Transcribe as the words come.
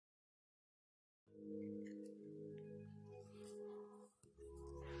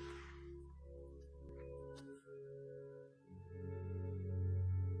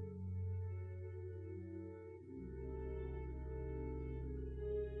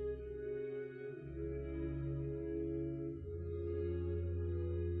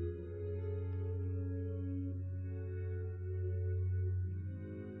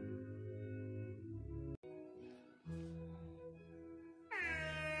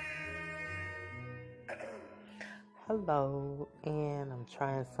Hello, and I'm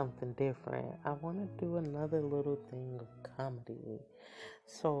trying something different. I want to do another little thing of comedy.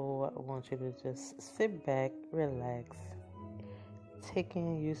 So I want you to just sit back, relax, take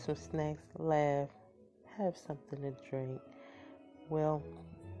in, use some snacks, laugh, have something to drink. Well,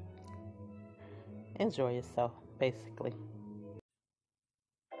 enjoy yourself, basically.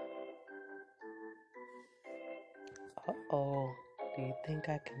 Uh-oh, do you think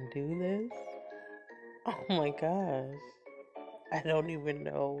I can do this? Oh my gosh, I don't even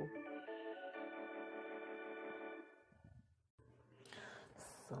know.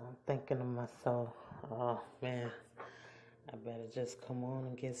 So I'm thinking to myself, oh man, I better just come on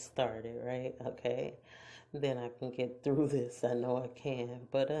and get started, right? Okay. Then I can get through this. I know I can.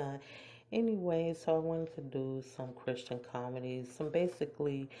 But anyway, so I wanted to do some Christian comedy, some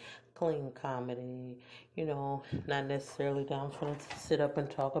basically clean comedy, not necessarily that I'm going to sit up and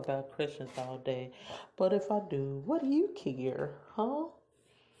talk about Christians all day. But if I do, what do you care? Huh?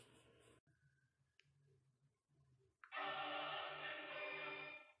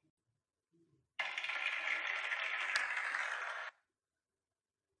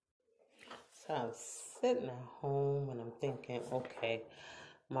 So I'm sitting at home and I'm thinking, okay,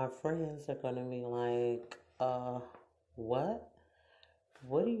 my friends are gonna be like, what?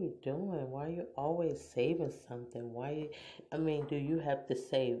 What are you doing? Why are you always saving something? Do you have to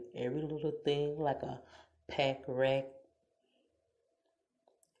save every little thing like a pack rack?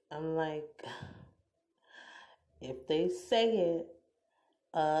 I'm like, if they say it,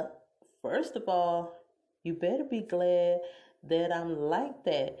 uh, first of all, you better be glad that I'm like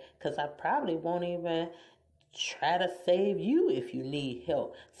that, because I probably won't even try to save you if you need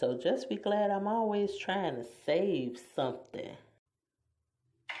help. So just be glad I'm always trying to save something.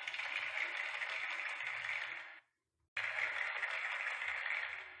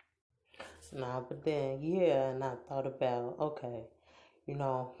 Nah, but then, yeah, and I thought about, okay, you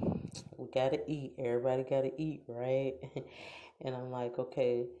know, we gotta eat. Everybody gotta eat, right? And I'm like,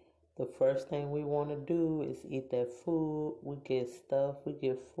 okay, the first thing we want to do is eat that food. We get stuff, we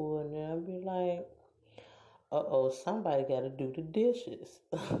get full, and then I'll be like, uh-oh, somebody gotta do the dishes.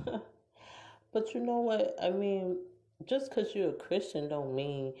 But you know what? Just because you're a Christian don't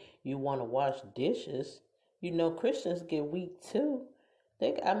mean you want to wash dishes. Christians get weak too.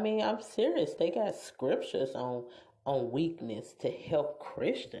 I'm serious. They got scriptures on weakness to help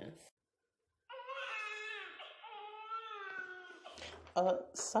Christians.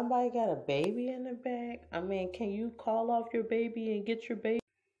 Somebody got a baby in the back. Can you call off your baby and get your baby?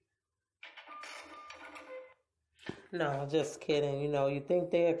 No, just kidding. You think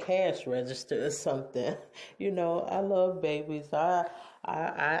they're a cash register or something. I love babies. I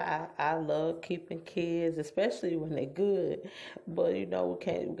love keeping kids, especially when they're good. But we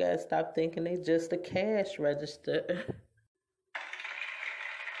gotta stop thinking they just a cash register.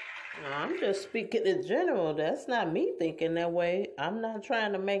 I'm just speaking in general. That's not me thinking that way. I'm not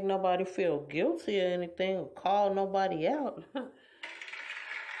trying to make nobody feel guilty or anything or call nobody out.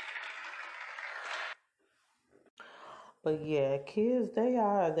 But yeah, kids,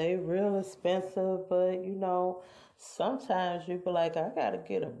 they real expensive, but sometimes you be like, I gotta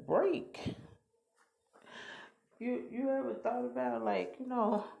get a break. You ever thought about like,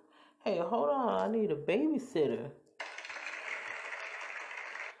 hey, hold on, I need a babysitter.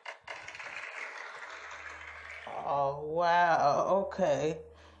 Oh wow, okay.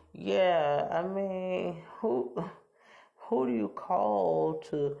 Yeah, who do you call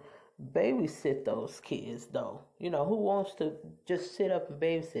to babysit those kids though? Who wants to just sit up and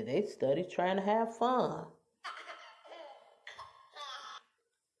babysit? They study trying to have fun.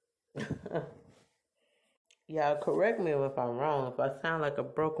 Y'all correct me if I'm wrong. If I sound like a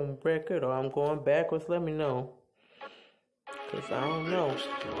broken record or I'm going backwards, let me know. Because I don't know.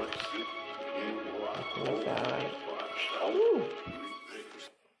 Woo.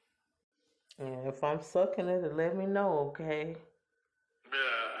 And if I'm sucking it, let me know, okay?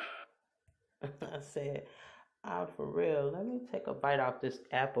 I said, for real, let me take a bite off this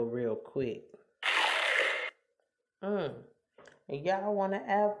apple real quick. And y'all want an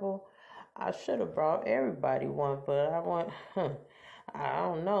apple? I should have brought everybody one, but I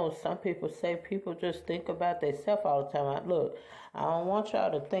don't know. Some people say people just think about themselves all the time. Look, I don't want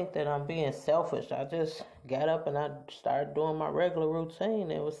y'all to think that I'm being selfish. I just got up and I started doing my regular routine.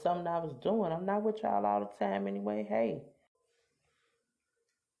 It was something I was doing. I'm not with y'all all the time anyway. Hey.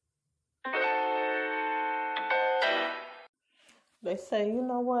 They say, you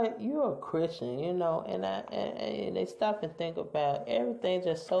know what, you're a Christian, and they stop and think about everything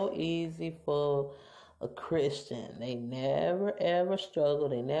just so easy for a Christian, they never ever struggle.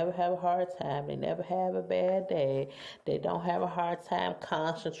 They never have a hard time. They never have a bad day. They don't have a hard time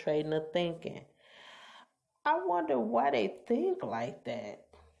concentrating or thinking. I wonder why they think like that.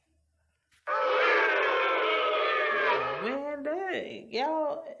 Man,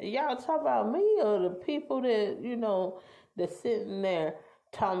 y'all talk about me or the people that that's sitting there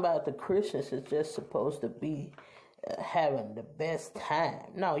talking about the Christians is just supposed to be having the best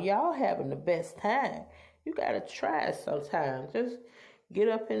time. No, y'all having the best time. You gotta try it sometimes. Just get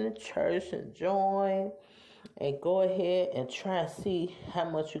up in the church and join and go ahead and try and see how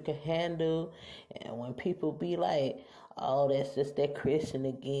much you can handle. And when people be like, oh, that's just that Christian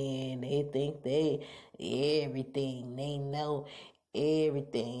again, they think they everything, they know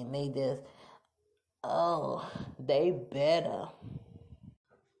everything, they just, oh, they better.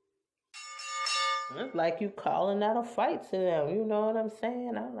 It's like you calling out a fight to them, you know what I'm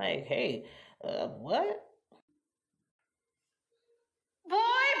saying? I'm like, hey, what? Boy,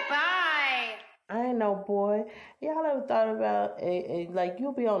 bye. I ain't no boy. Y'all ever thought about like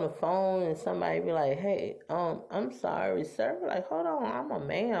you'll be on the phone and somebody be like, "Hey, I'm sorry, sir." Like, hold on, I'm a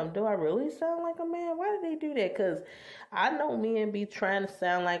man. Do I really sound like a man? Why did they do that? Cause I know men be trying to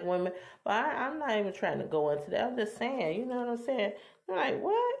sound like women, but I'm not even trying to go into that. I'm just saying, you know what I'm saying? I'm like,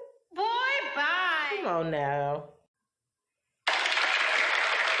 what? Boy, bye. Come on now.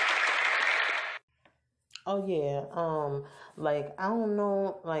 Oh yeah, like I don't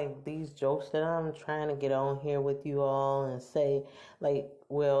know, like these jokes that I'm trying to get on here with you all and say, like,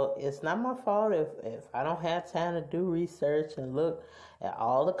 well, it's not my fault if I don't have time to do research and look at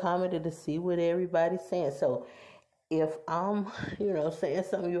all the comedy to see what everybody's saying. So if I'm, saying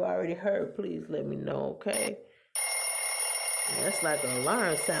something you already heard, please let me know, okay? That's like an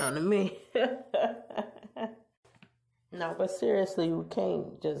alarm sound to me. No, but seriously, we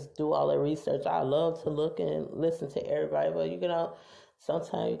can't just do all the research. I love to look and listen to everybody, but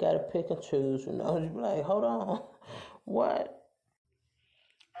sometimes you gotta pick and choose. You be like, hold on, what?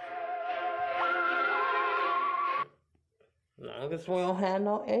 Long as we don't have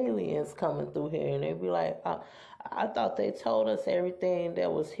no aliens coming through here, and they be like, I thought they told us everything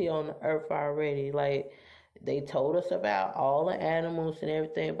that was here on the earth already. Like they told us about all the animals and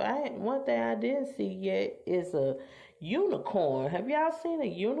everything, but one thing I didn't see yet is a unicorn. Have y'all seen a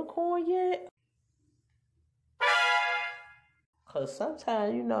unicorn yet? Because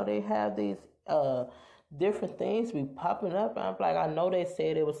sometimes, they have these different things be popping up. I'm like, I know they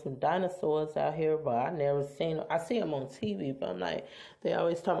said there was some dinosaurs out here, but I never seen them. I see them on TV, but I'm like, they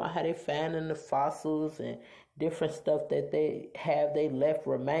always talk about how they finding the fossils and different stuff that they left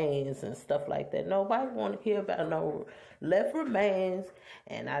remains and stuff like that. Nobody want to hear about no left remains,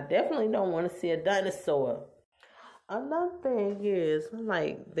 and I definitely don't want to see a dinosaur. Another thing is,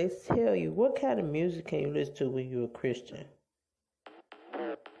 like, they tell you, what kind of music can you listen to when you're a Christian?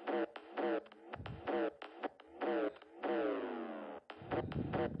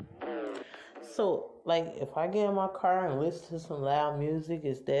 So, like, if I get in my car and listen to some loud music,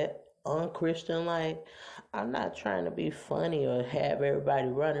 is that unchristian? Like, I'm not trying to be funny or have everybody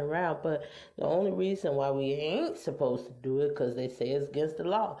running around, but the only reason why we ain't supposed to do it because they say it's against the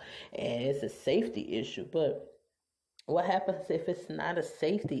law and it's a safety issue. But what happens if it's not a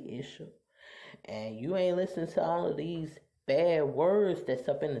safety issue and you ain't listening to all of these bad words that's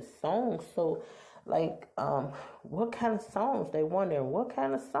up in the song? So, like, what kind of songs? They wondering what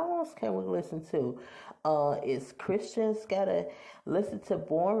kind of songs can we listen to? Is Christians gotta listen to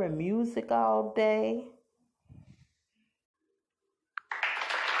boring music all day?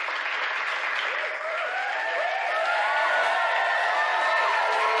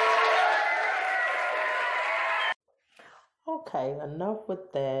 Okay, enough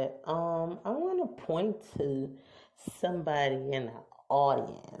with that. I want to point to somebody in the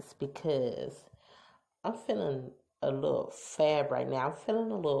audience because I'm feeling a little fab right now. I'm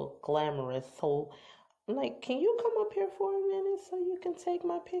feeling a little glamorous. So, like, can you come up here for a minute so you can take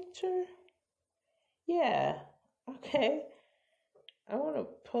my picture? Yeah. Okay. I want to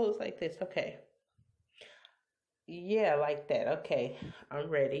pose like this. Okay. Yeah, like that. Okay. I'm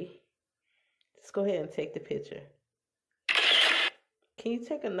ready. Just go ahead and take the picture. Can you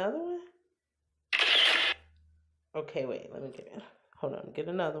take another one? Okay, wait. Let me hold on. Get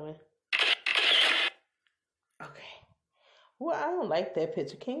another one. Okay. Well, I don't like that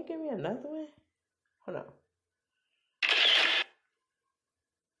picture. Can you give me another one? Hold on.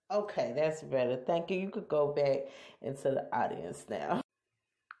 Okay, that's better. Thank you. You could go back into the audience now.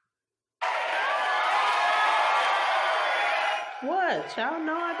 What? Y'all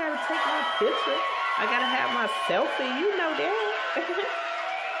know I gotta take my picture. I gotta have my selfie. You know that.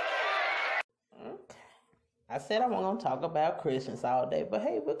 Okay. I said I wasn't gonna talk about Christians all day, but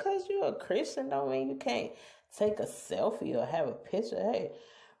hey, because you're a Christian don't mean you can't take a selfie or have a picture. Hey,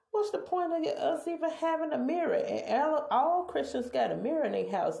 what's the point of us even having a mirror? And all Christians got a mirror in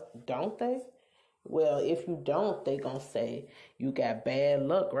their house, don't they? Well, if you don't, they gonna say you got bad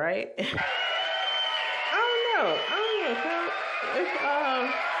luck, right? I don't know. If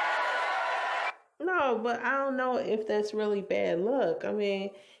no, but I don't know if that's really bad luck. I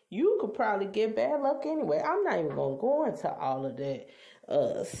mean, you could probably get bad luck anyway. I'm not even gonna go into all of that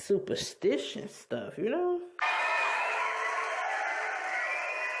superstition stuff, you know?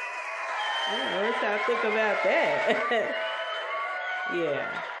 What y'all think about that?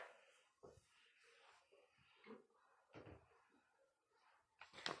 Yeah.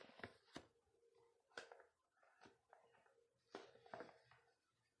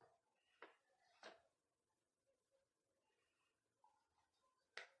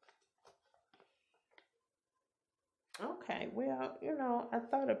 Okay, well, I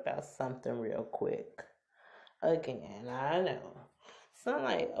thought about something real quick. Again, I know. So I'm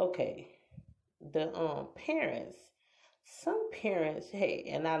like, okay, the parents. Some parents, hey,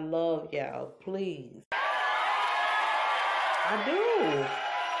 and I love y'all, please. I do.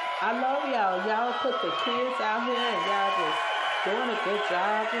 I love y'all. Y'all put the kids out here and y'all just doing a good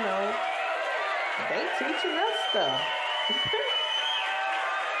job, They teaching us stuff.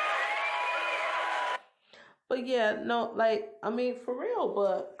 But yeah, no, like, I mean, for real,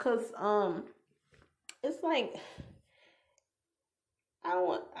 but, cause, it's like,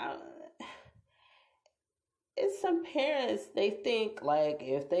 it's some parents, they think, like,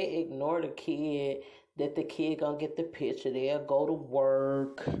 if they ignore the kid, that the kid gonna get the picture, they'll go to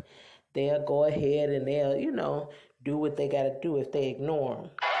work, they'll go ahead and they'll, do what they gotta do if they ignore them.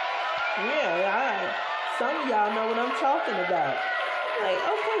 Yeah, some of y'all know what I'm talking about. Like,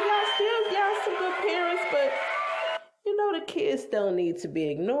 okay, y'all some good parents, but the kids don't need to be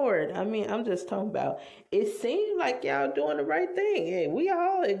ignored. I mean, I'm just talking about, it seems like y'all doing the right thing. Hey, we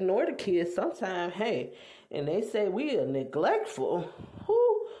all ignore the kids sometimes. Hey, and they say we are neglectful.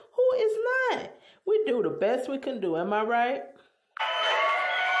 Who is not? We do the best we can do. Am I right?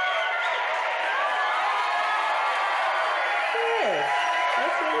 Yes.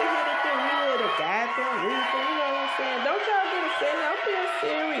 That's what we're here to do. We're here to guide them, lead them. You know what I'm saying? Don't y'all get offended. I'm being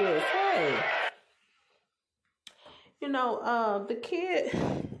serious. Hey. The kid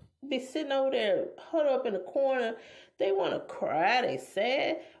be sitting over there huddled up in the corner. They want to cry. They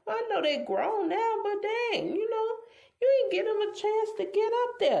sad. Well, I know they grown now, but dang, you ain't give them a chance to get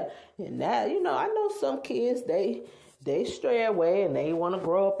up there. And now, I know some kids, they stray away and they want to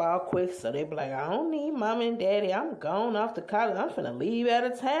grow up all quick. So they be like, I don't need mom and daddy. I'm gone off to college. I'm finna leave out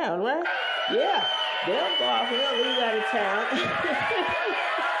of town, right? Yeah, they'll go off and leave out of town.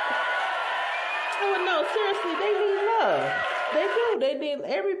 Oh, no, seriously, they need love. They do.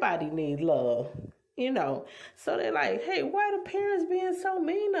 Everybody needs love, So they're like, hey, why the parents being so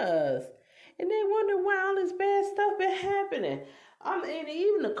mean to us? And they wonder why all this bad stuff been happening. And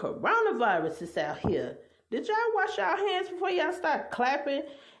even the coronavirus is out here. Did y'all wash y'all hands before y'all start clapping?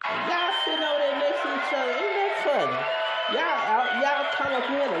 And y'all sitting over there next to each other. Ain't that funny? Y'all come up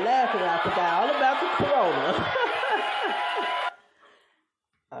here and laugh and I forgot all about the corona.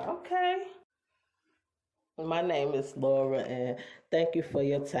 Okay. My name is Laura, and thank you for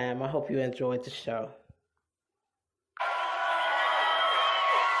your time. I hope you enjoyed the show.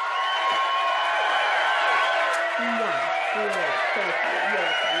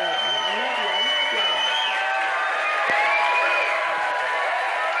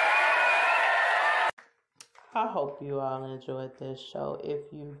 I hope you all enjoyed this show.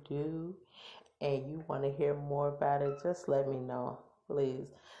 If you do, and you want to hear more about it, just let me know,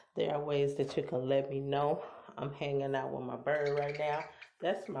 please. There are ways that you can let me know. I'm hanging out with my bird right now.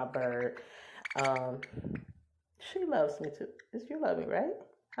 That's my bird. She loves me too. You love me, right?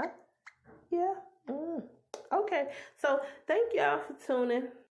 Huh? Yeah. Okay. So thank y'all for tuning.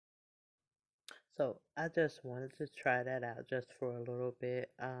 So I just wanted to try that out just for a little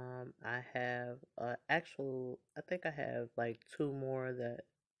bit. I have I think I have like two more that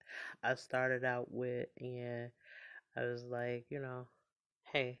I started out with, and I was like,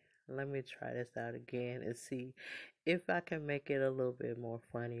 hey, let me try this out again and see if I can make it a little bit more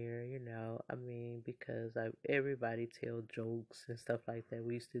funnier, I mean, because everybody tell jokes and stuff like that.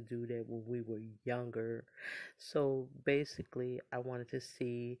 We used to do that when we were younger. So basically, I wanted to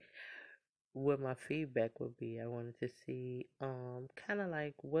see what my feedback would be. I wanted to see kind of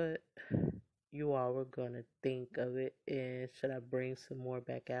like what you all were gonna think of it, and should I bring some more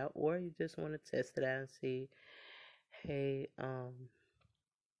back out, or you just want to test it out and see, hey,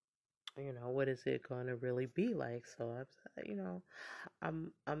 what is it going to really be like? So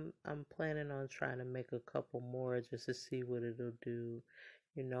I'm planning on trying to make a couple more just to see what it'll do.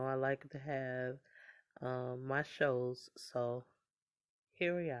 I like to have my shows, so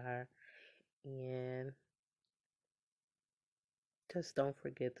here we are. And just don't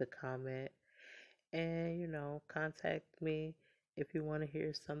forget to comment and contact me if you want to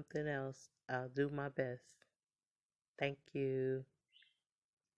hear something else. I'll do my best. Thank you.